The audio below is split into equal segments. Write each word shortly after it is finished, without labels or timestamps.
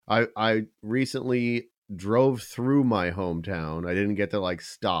I recently drove through my hometown. I didn't get to like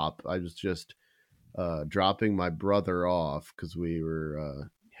stop. I was just dropping my brother off because we were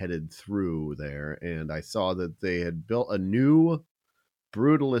headed through there, and I saw that they had built a new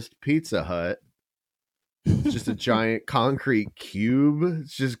Brutalist Pizza Hut. It's just a giant concrete cube.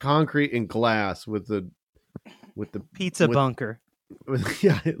 It's just concrete and glass with the pizza bunker.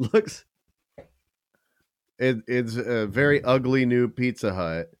 Yeah, it looks. It's a very ugly new Pizza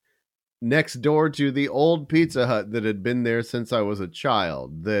Hut next door to the old Pizza Hut that had been there since I was a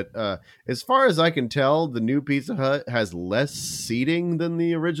child. That, as far as I can tell, the new Pizza Hut has less seating than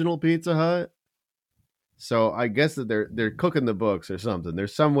the original Pizza Hut. So I guess that they're cooking the books or something.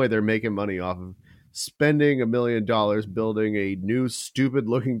 There's some way they're making money off of spending $1 million building a new stupid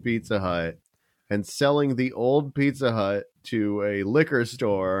looking Pizza Hut and selling the old Pizza Hut to a liquor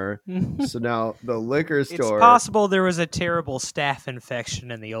store. So now the liquor store... It's possible there was a terrible staph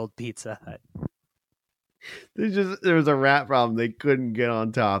infection in the old Pizza Hut. There was a rat problem they couldn't get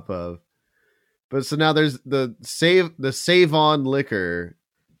on top of. But so now there's the Save On liquor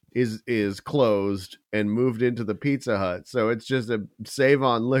is closed and moved into the Pizza Hut. So it's just a Save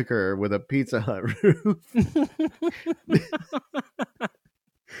On liquor with a Pizza Hut roof.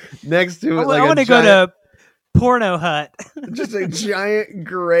 Next to it, I want to go to Porno Hut. Just a giant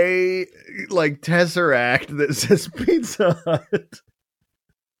gray like tesseract that says Pizza Hut.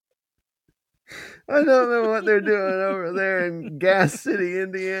 I don't know what they're doing over there in Gas City,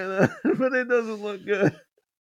 Indiana, but it doesn't look good.